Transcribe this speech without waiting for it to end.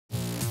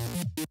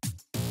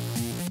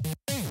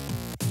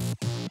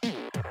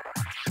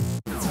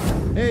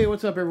Hey,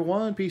 what's up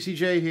everyone?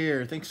 PCJ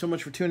here. Thanks so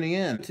much for tuning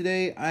in.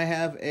 Today I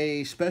have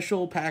a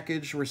special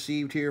package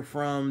received here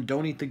from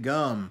Don't Eat the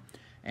Gum.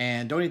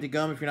 And Don't Eat the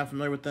Gum, if you're not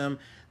familiar with them,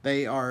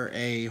 they are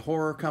a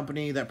horror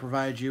company that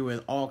provides you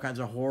with all kinds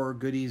of horror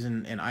goodies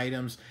and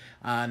items.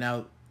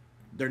 Now,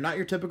 they're not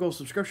your typical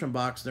subscription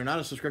box. They're not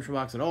a subscription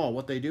box at all.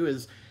 What they do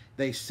is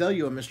they sell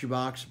you a mystery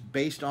box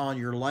based on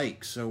your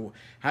likes. So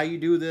how you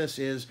do this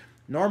is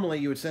normally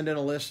you would send in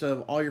a list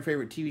of all your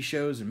favorite TV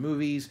shows and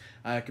movies.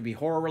 It could be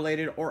horror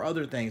related or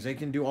other things. They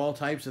can do all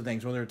types of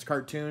things, whether it's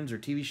cartoons or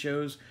TV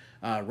shows,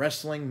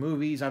 wrestling,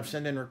 movies. I've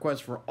sent in requests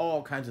for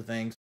all kinds of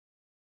things.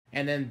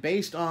 And then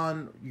based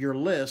on your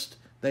list,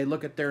 they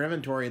look at their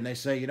inventory and they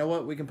say, you know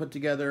what, we can put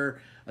together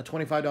a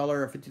 $25,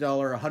 a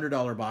 $50, a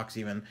 $100 box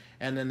even,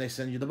 and then they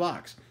send you the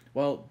box.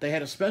 Well, they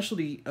had a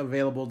specialty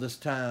available this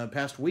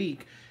past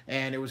week,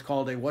 and it was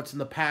called a What's in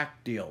the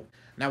Pack deal.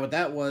 Now what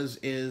that was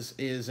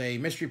is a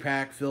mystery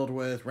pack filled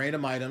with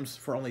random items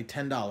for only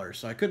 $10,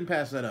 so I couldn't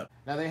pass that up.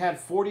 Now they had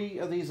 40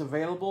 of these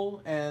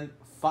available, and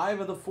 5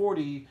 of the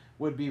 40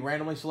 would be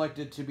randomly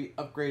selected to be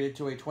upgraded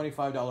to a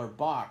 $25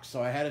 box.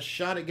 So I had a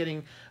shot at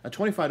getting a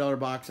 $25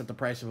 box at the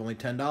price of only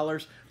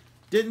 $10.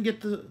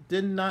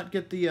 Did not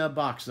get the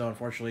box though,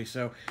 unfortunately.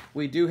 So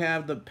we do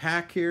have the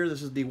pack here.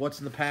 This is the What's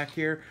in the Pack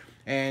here.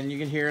 And you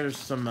can hear there's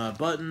some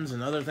buttons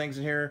and other things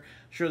in here.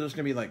 Sure, there's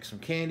going to be like some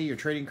candy or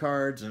trading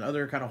cards and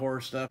other kind of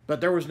horror stuff. But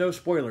there was no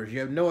spoilers. You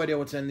have no idea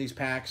what's in these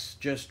packs.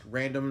 Just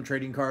random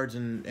trading cards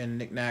and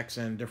knickknacks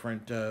and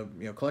different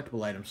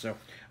collectible items. So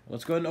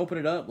let's go ahead and open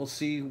it up. We'll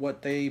see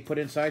what they put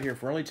inside here.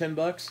 For only 10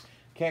 bucks,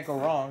 can't go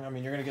wrong. I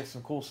mean, you're going to get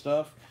some cool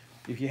stuff.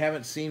 If you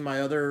haven't seen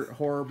my other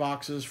horror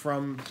boxes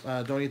from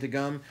Don't Eat the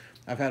Gum,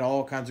 I've had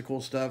all kinds of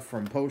cool stuff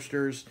from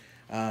posters,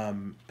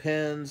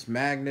 pins,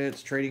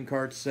 magnets, trading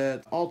card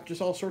sets, all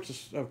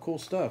sorts of cool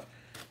stuff.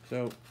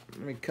 So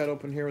let me cut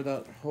open here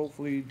without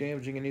hopefully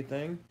damaging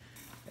anything.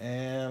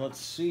 And let's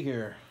see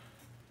here.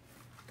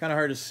 Kind of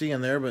hard to see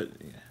in there, but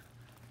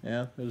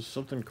yeah, there's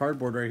something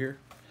cardboard right here.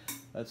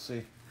 Let's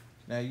see.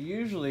 Now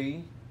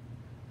usually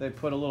they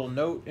put a little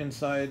note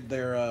inside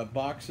their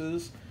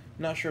boxes.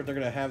 Not sure if they're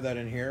going to have that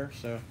in here,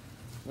 so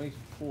let me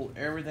pull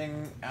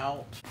everything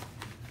out.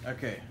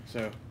 Okay,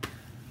 so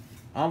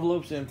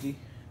envelope's empty.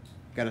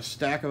 Got a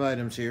stack of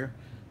items here.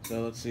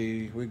 So let's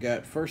see, we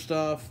got, first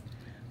off,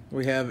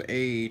 we have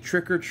a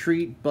trick or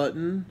treat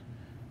button.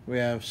 We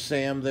have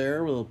Sam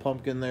there with a little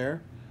pumpkin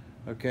there.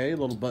 Okay, a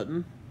little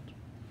button.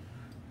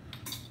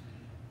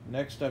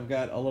 Next I've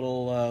got a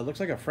little, looks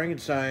like a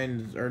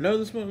Frankenstein, or no,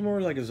 this one's more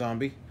like a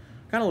zombie.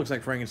 Kind of looks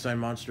like Frankenstein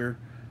monster,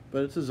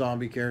 but it's a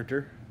zombie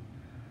character.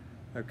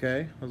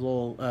 Okay, a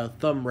little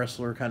thumb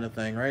wrestler kind of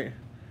thing, right?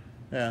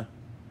 Yeah.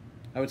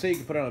 I would say you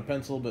could put it on a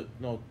pencil, but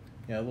no,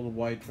 yeah, a little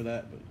wide for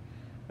that. But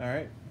all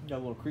right, got a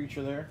little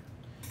creature there.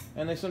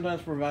 And they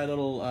sometimes provide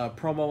little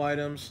promo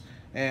items.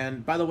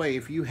 And by the way,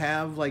 if you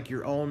have like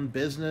your own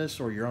business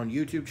or your own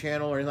YouTube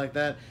channel or anything like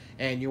that,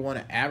 and you want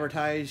to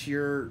advertise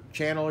your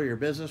channel or your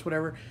business,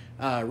 whatever,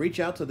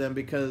 reach out to them,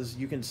 because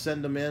you can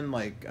send them in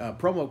like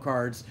promo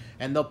cards,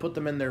 and they'll put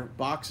them in their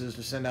boxes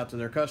to send out to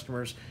their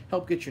customers.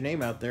 Help get your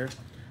name out there.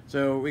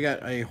 So we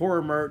got a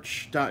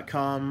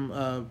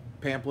horrormerch.com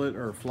pamphlet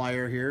or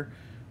flyer here.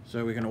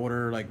 So we can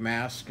order like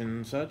masks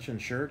and such,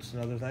 and shirts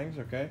and other things,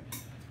 okay?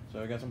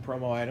 So I got some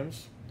promo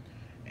items.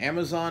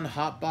 Amazon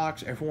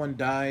Hotbox, everyone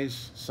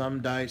dies,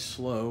 some die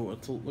slow.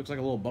 It looks like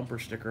a little bumper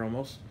sticker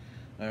almost.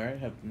 Alright,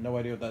 have no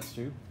idea what that's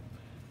to.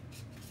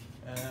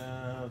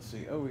 Let's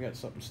see. Oh, we got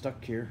something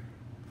stuck here.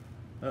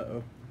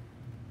 Uh-oh.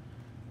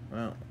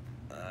 Well,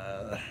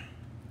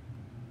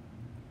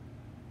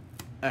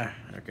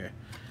 okay.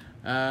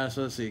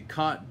 So let's see.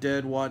 Caught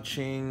dead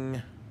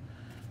watching.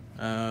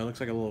 Looks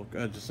like a little,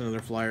 just another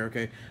flyer.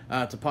 Okay.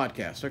 It's a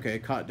podcast. Okay.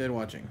 Caught dead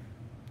watching.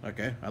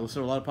 Okay. I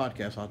listen to a lot of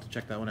podcasts. I'll have to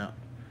check that one out.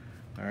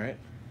 All right.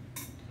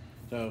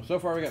 So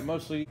far we got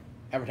mostly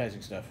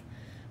advertising stuff.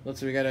 Let's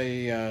see. We got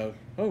a,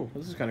 oh,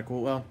 this is kind of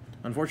cool. Well,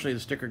 unfortunately the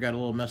sticker got a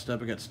little messed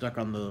up. It got stuck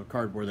on the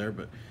cardboard there,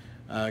 but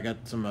I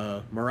got some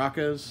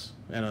maracas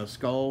and a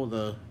skull with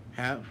a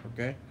hat.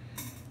 Okay.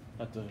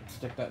 Have to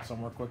stick that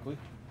somewhere quickly.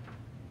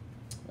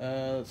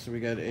 Let's see, we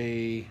got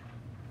a,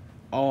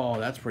 oh,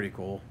 that's pretty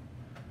cool.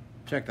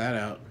 Check that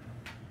out.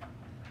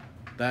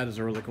 That is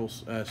a really cool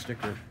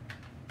sticker.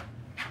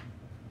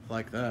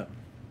 Like that.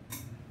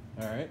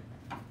 Alright.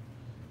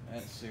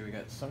 Let's see, we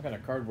got some kind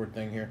of cardboard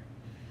thing here.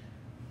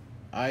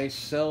 I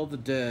Sell the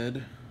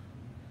Dead.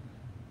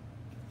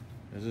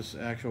 Is this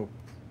actual,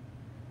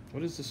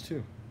 what is this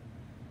to?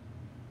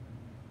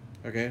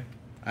 Okay.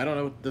 I don't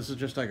know, this is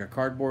just like a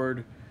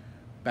cardboard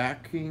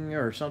backing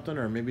or something,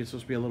 or maybe it's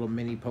supposed to be a little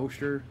mini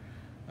poster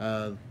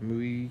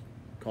movie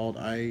called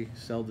I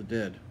Sell the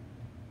Dead.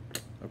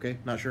 Okay,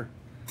 not sure.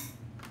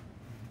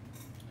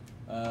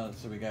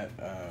 So we got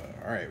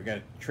alright, we got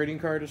a trading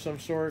card of some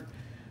sort,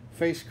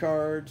 face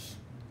cards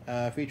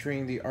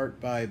featuring the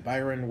art by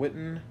Byron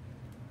Witten,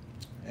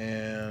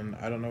 and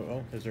I don't know,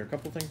 oh, is there a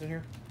couple things in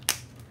here?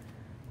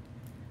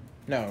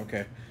 No,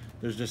 okay,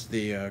 there's just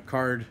the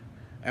card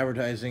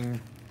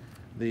advertising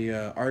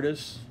the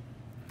artist.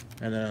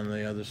 And then on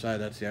the other side,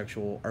 that's the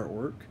actual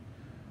artwork.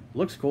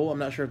 Looks cool. I'm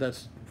not sure if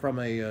that's from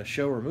a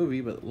show or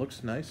movie, but it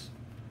looks nice.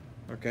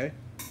 Okay.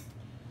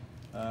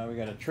 We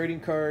got a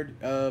trading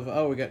card of,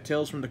 oh, we got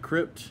Tales from the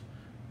Crypt.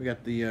 We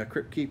got the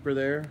Crypt Keeper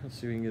there. Let's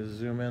see if we can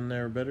zoom in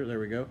there better. There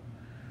we go.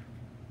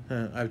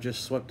 I've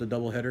just swept a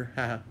double header.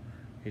 Haha.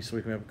 He's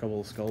sweeping up a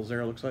couple of skulls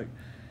there, it looks like.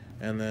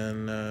 And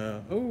then,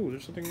 oh,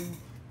 there's something.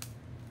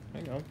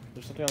 Hang on.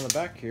 There's something on the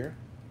back here.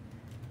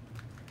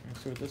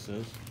 Let's see what this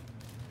is.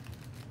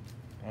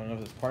 I don't know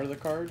if it's part of the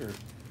card or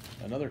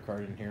another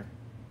card in here.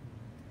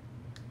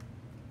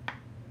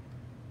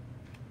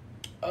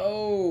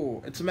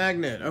 Oh, it's a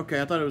magnet.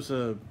 Okay, I thought it was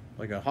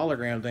like a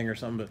hologram thing or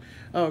something,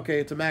 but oh, okay,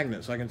 it's a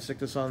magnet, so I can stick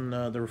this on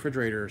the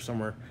refrigerator or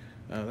somewhere.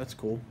 That's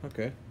cool.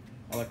 Okay,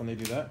 I like when they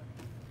do that.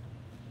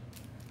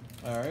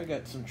 All right,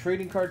 got some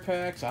trading card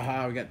packs.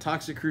 Aha, we got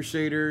Toxic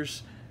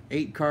Crusaders,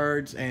 8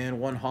 cards and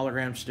 1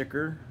 hologram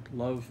sticker.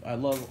 I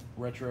love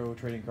retro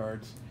trading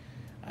cards.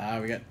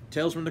 We got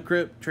Tales from the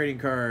Crypt trading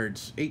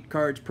cards, 8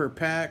 cards per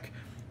pack.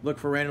 Look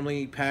for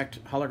randomly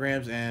packed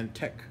holograms and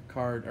tech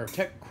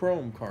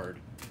chrome card.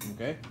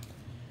 Okay.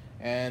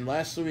 And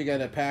lastly, we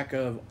got a pack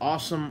of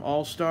awesome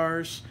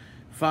All-Stars,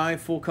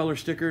 5 full color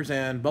stickers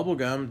and bubble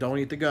gum. Don't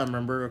eat the gum,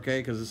 remember? Okay,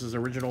 because this is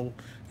original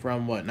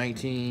from what,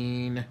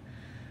 19.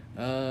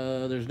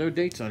 There's no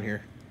dates on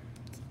here,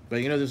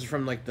 but you know this is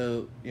from like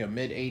the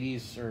mid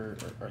 80s or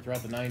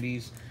throughout the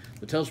 90s.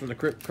 The Tales from the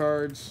Crypt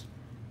cards,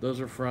 those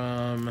are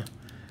from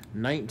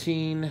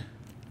 19.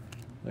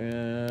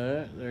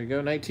 There you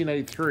go,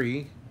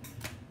 1993.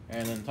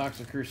 And then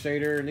Toxic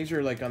Crusader, and these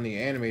are like on the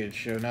animated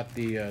show, not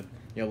the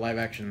live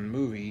action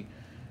movie.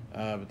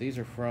 But these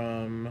are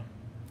from,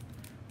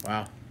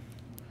 wow,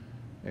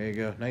 there you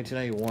go,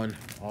 1991.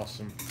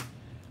 Awesome.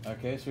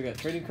 Okay, so we got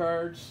trading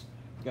cards.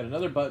 We got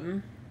another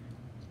button.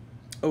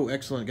 Oh,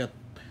 excellent. Got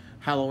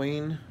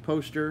Halloween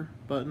poster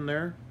button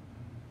there.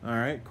 All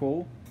right,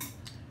 cool.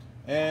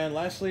 And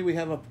lastly, we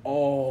have a,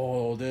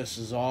 oh, this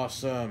is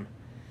awesome.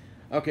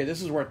 Okay,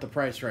 this is worth the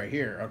price right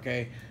here,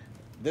 okay?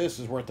 This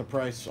is worth the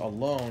price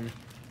alone.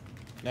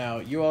 Now,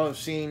 you all have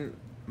seen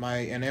my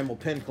enamel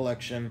pin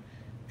collection,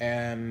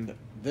 and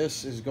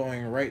this is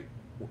going right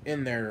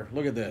in there.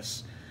 Look at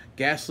this.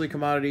 Ghastly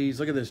Commodities.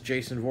 Look at this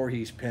Jason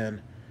Voorhees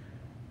pin.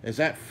 Is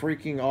that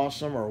freaking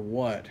awesome or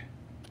what?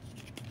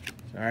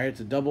 Alright, it's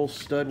a double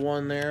stud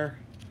one there.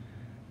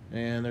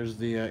 And there's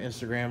the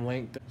Instagram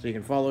link, so you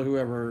can follow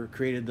whoever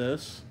created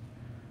this.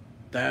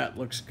 That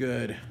looks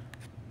good.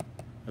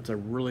 That's a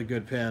really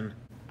good pin.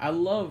 I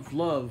love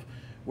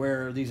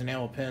where these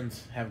enamel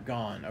pins have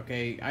gone.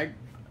 Okay,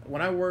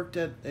 when I worked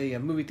at a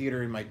movie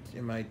theater in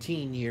my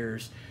teen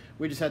years,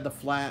 we just had the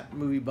flat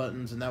movie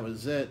buttons and that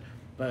was it.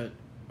 But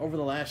over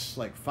the last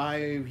like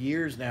 5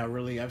 years now,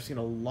 really, I've seen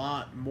a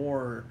lot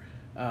more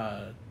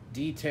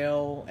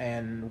detail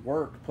and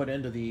work put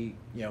into the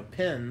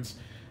pins.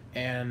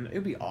 And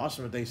it'd be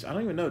awesome if they, I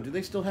don't even know, do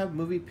they still have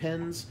movie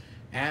pins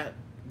at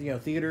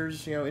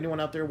theaters? Anyone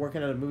out there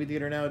working at a movie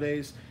theater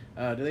nowadays,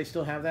 do they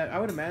still have that? I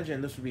would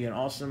imagine this would be an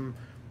awesome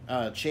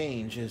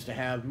change, is to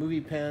have movie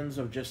pins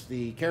of just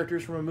the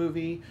characters from a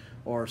movie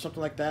or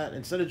something like that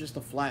instead of just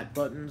the flat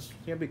buttons.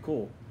 It'd be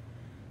cool.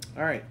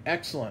 All right,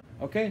 excellent.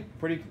 Okay,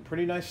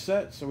 pretty nice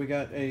set. So we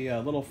got a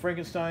little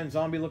Frankenstein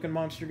zombie looking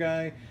monster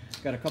guy.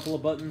 Got a couple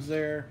of buttons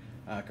there,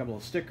 a couple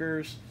of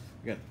stickers.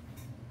 We got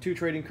 2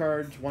 trading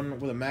cards, one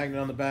with a magnet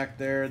on the back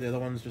there, the other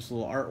one's just a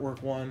little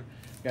artwork one.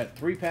 Got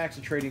 3 packs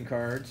of trading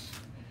cards.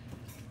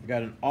 We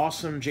got an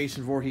awesome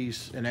Jason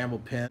Voorhees enamel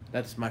pin.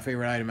 That's my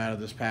favorite item out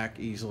of this pack,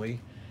 easily.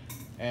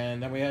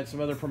 And then we had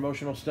some other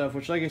promotional stuff,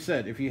 which, like I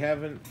said, if you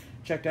haven't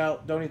checked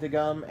out Don't Eat the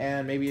Gum,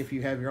 and maybe if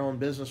you have your own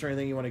business or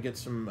anything, you want to get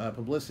some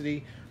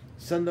publicity,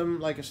 send them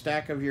like a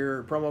stack of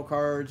your promo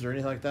cards or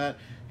anything like that,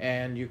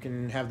 and you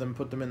can have them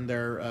put them in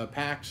their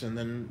packs, and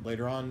then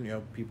later on,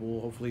 people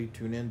will hopefully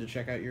tune in to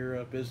check out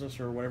your business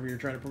or whatever you're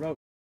trying to promote.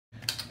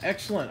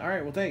 Excellent. All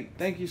right. Well,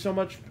 thank you so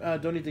much,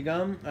 Don't Eat the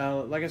Gum.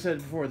 Like I said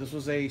before, this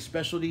was a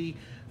specialty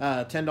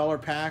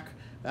 $10 pack.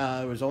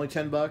 It was only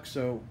 $10,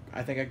 so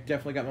I think I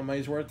definitely got my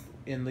money's worth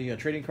in the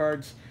trading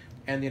cards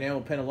and the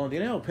enamel pin alone. The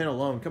enamel pin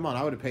alone, come on,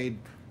 I would have paid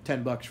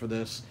 $10 for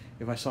this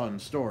if I saw it in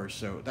stores.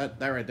 So that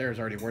right there is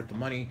already worth the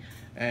money.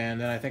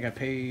 And then I think I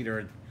paid,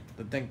 or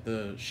I think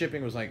the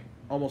shipping was like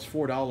almost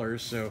 $4.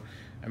 So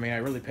I mean, I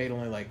really paid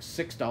only like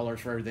 $6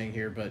 for everything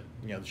here, but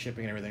the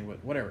shipping and everything,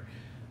 but whatever.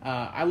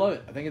 I love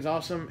it. I think it's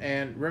awesome.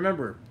 And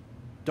remember,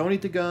 Don't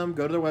Eat the Gum.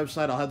 Go to their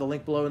website. I'll have the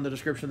link below in the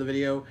description of the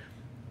video.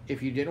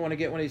 If you didn't want to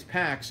get one of these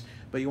packs,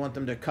 but you want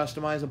them to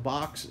customize a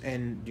box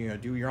and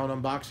do your own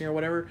unboxing or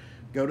whatever,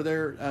 go to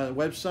their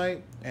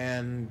website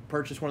and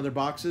purchase one of their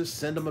boxes.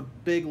 Send them a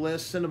big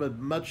list. Send them as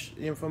much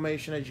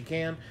information as you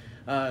can,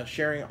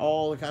 sharing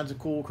all the kinds of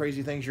cool,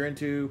 crazy things you're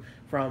into,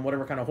 from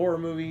whatever kind of horror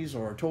movies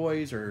or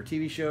toys or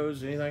TV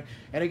shows, anything.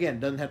 And again, it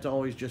doesn't have to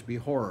always just be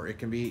horror. It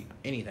can be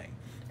anything.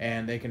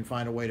 And they can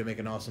find a way to make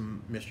an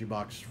awesome mystery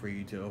box for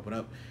you to open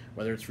up,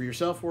 whether it's for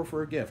yourself or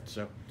for a gift.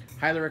 So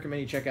highly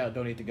recommend you check out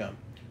Don't Eat the Gum,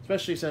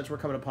 especially since we're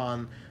coming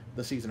upon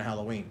the season of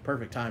Halloween.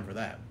 Perfect time for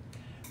that.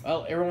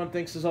 Well, everyone,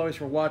 thanks as always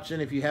for watching.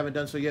 If you haven't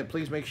done so yet,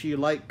 please make sure you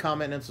like,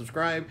 comment, and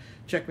subscribe.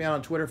 Check me out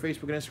on Twitter,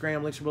 Facebook, and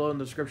Instagram. Links are below in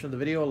the description of the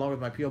video, along with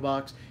my P.O.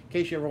 Box, in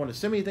case you ever want to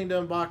send me anything to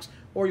unbox,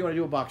 or you want to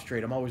do a box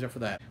trade. I'm always there for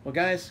that. Well,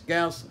 guys,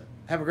 gals,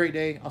 have a great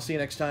day. I'll see you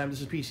next time.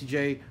 This is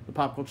PCJ, the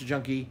Pop Culture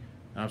Junkie,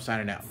 and I'm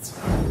signing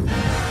out.